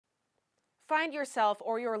Find yourself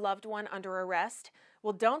or your loved one under arrest?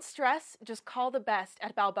 Well, don't stress, just call the best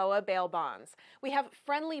at Balboa Bail Bonds. We have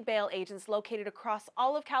friendly bail agents located across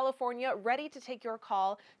all of California ready to take your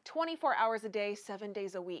call 24 hours a day, 7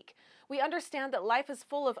 days a week. We understand that life is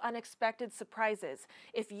full of unexpected surprises.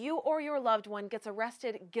 If you or your loved one gets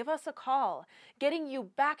arrested, give us a call. Getting you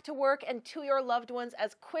back to work and to your loved ones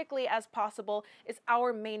as quickly as possible is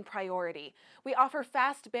our main priority. We offer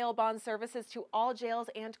fast bail bond services to all jails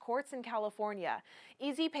and courts in California.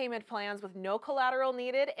 Easy payment plans with no collateral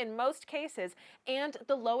needed in most cases, and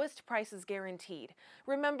the lowest prices guaranteed.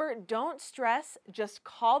 Remember, don't stress, just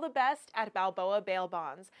call the best at Balboa Bail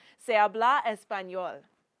Bonds. Se habla español.